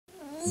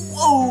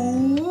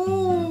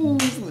Whoa!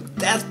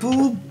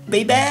 Deadpool,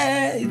 baby!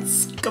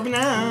 It's coming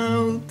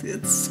out!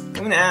 It's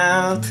coming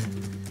out!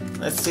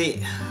 Let's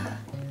see.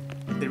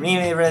 The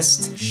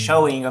rarest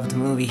showing of the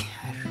movie.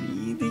 I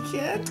really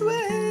can't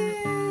wait!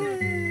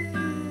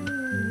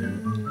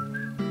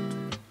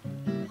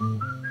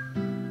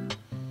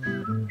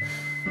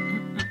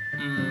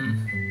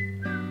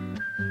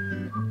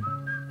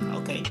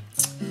 Okay.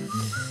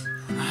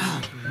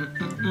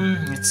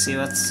 Let's see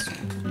what's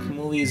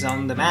movies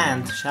on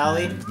demand, shall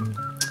we?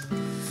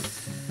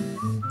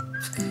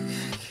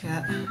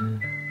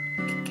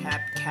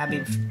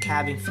 Cabin fever.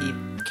 Cabin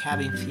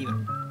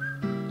fever.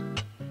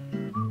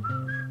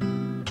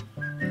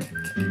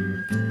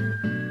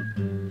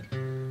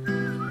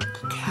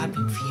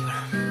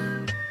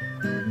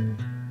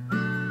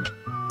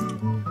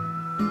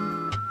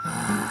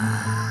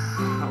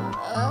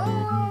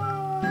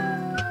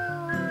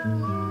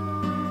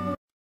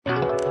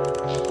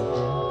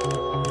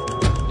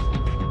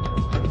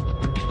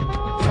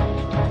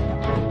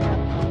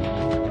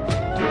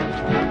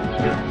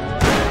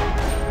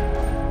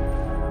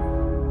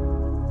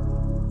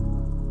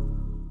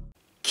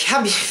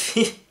 Cabin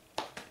fever.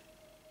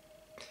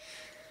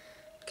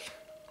 Okay.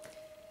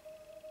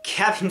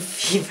 Cabin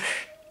fever.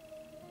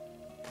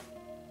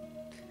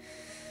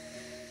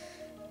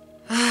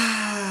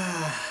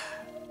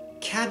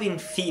 Cabin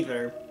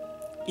Fever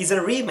is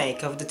a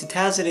remake of the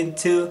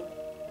 2002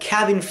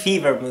 Cabin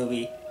Fever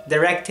movie,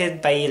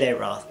 directed by Eli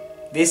Roth.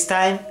 This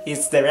time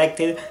it's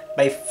directed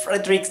by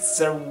Frederick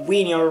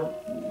Zerwini, or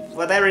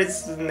whatever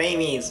his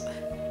name is.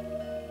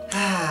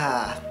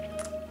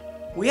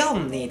 We all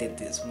needed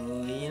this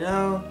movie, you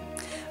know?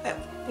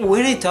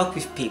 When I talk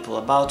with people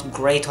about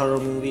great horror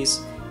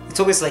movies, it's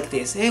always like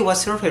this. Hey,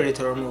 what's your favorite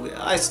horror movie?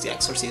 Ah, it's The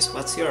Exorcist.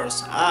 What's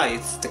yours? Ah,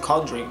 it's The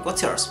Conjuring.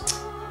 What's yours?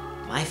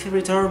 My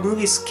favorite horror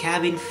movie is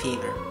Cabin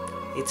Fever.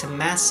 It's a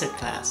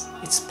masterclass.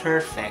 It's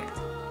perfect.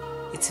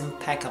 It's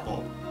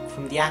impeccable.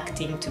 From the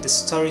acting to the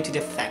story to the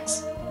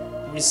effects.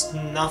 There is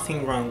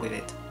nothing wrong with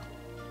it.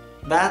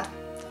 But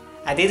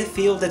I did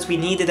feel that we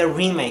needed a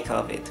remake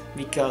of it,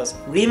 because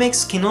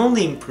remakes can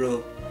only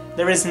improve.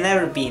 There has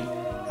never been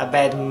a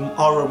bad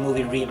horror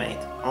movie remake,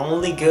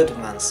 only good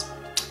ones.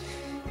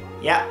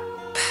 Yeah,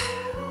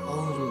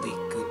 only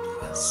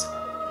good ones.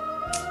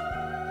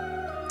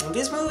 And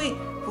this movie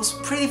was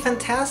pretty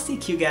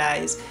fantastic, you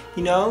guys.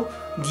 You know,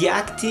 the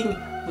acting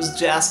was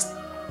just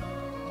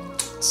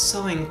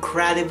so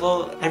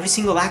incredible. Every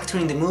single actor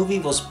in the movie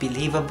was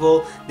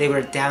believable, they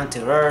were down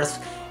to earth.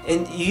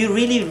 And you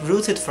really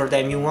rooted for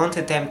them, you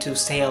wanted them to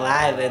stay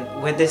alive,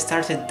 and when they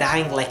started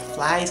dying like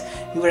flies,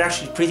 you were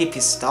actually pretty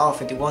pissed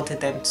off and you wanted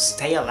them to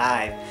stay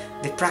alive.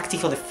 The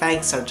practical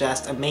effects are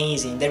just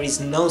amazing, there is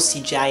no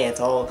CGI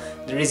at all,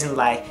 there isn't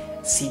like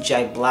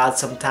CGI blood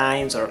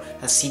sometimes or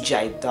a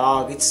CGI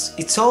dog,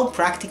 it's all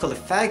practical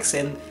effects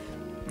and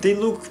they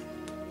look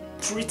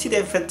pretty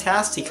damn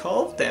fantastic,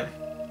 all of them.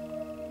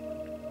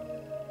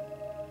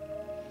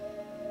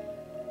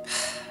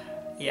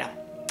 Yeah.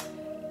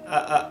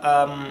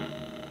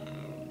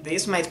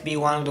 This might be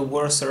one of the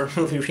worst horror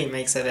movie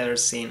remakes I've ever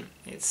seen.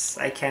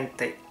 I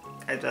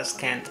just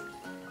can't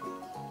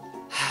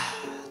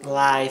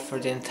lie for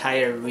the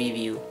entire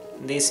review.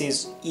 This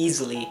is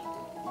easily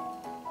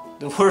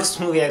the worst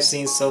movie I've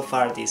seen so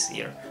far this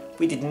year.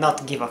 We did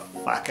not give a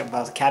fuck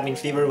about Cabin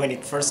Fever when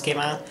it first came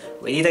out.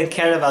 We didn't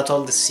care about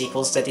all the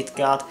sequels that it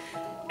got.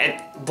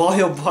 And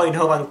boy oh boy,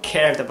 no one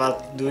cared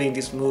about doing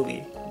this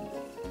movie.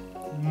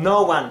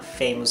 No one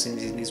famous in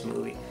this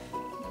movie.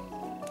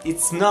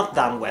 It's not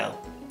done well.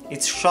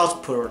 It's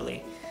shot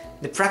poorly.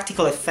 The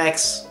practical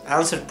effects,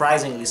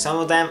 unsurprisingly, some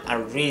of them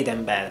are really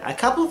damn bad. A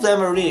couple of them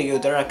are really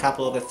good, there are a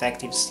couple of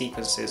effective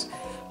sequences.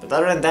 But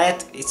other than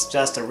that, it's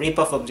just a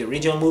rip-off of the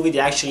original movie. They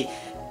actually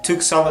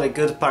took some of the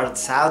good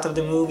parts out of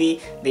the movie,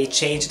 they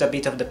changed a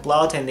bit of the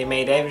plot and they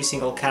made every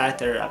single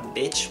character a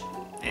bitch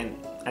and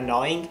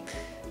annoying.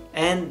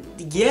 And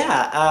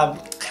yeah,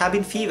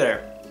 Cabin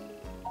Fever.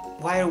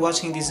 Why are you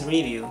watching this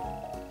review?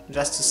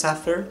 Just to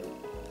suffer?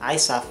 I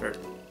suffered.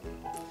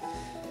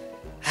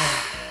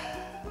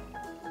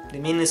 The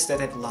minutes that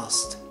I've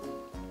lost,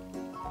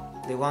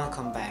 they won't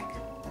come back.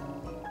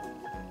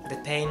 The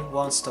pain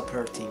won't stop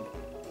hurting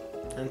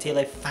until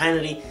I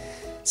finally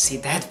see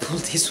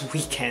Deadpool this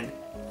weekend.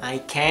 I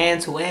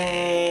can't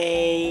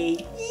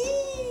wait!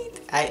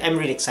 I'm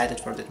really excited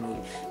for that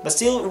movie. But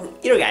still,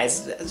 you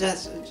guys,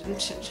 just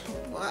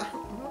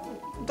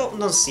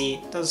don't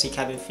see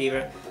Cabin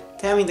Fever.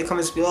 Tell me in the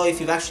comments below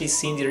if you've actually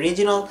seen the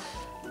original.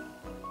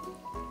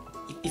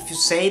 If you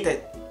say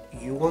that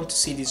you want to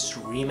see this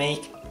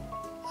remake,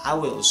 I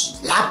will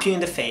slap you in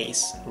the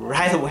face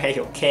right away,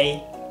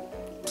 okay?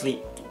 Please,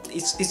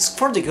 it's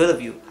for the good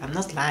of you. I'm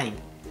not lying.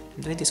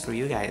 I'm doing this for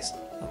you guys,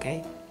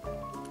 okay?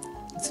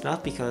 It's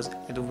not because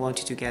I don't want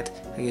you to get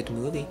a good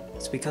movie.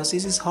 It's because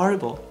this is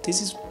horrible.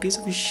 This is a piece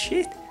of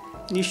shit.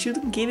 And you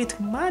shouldn't give it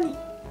money.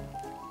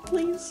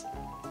 Please.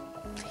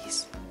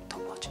 Please,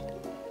 don't watch it.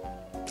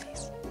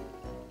 Please.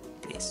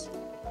 Please.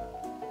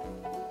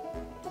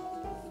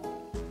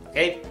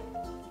 Okay?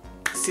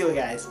 Still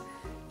guys,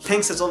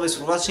 Thanks as always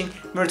for watching,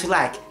 remember to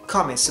like,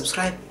 comment,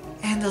 subscribe,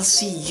 and I'll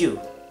see you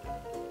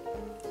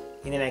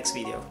in the next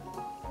video.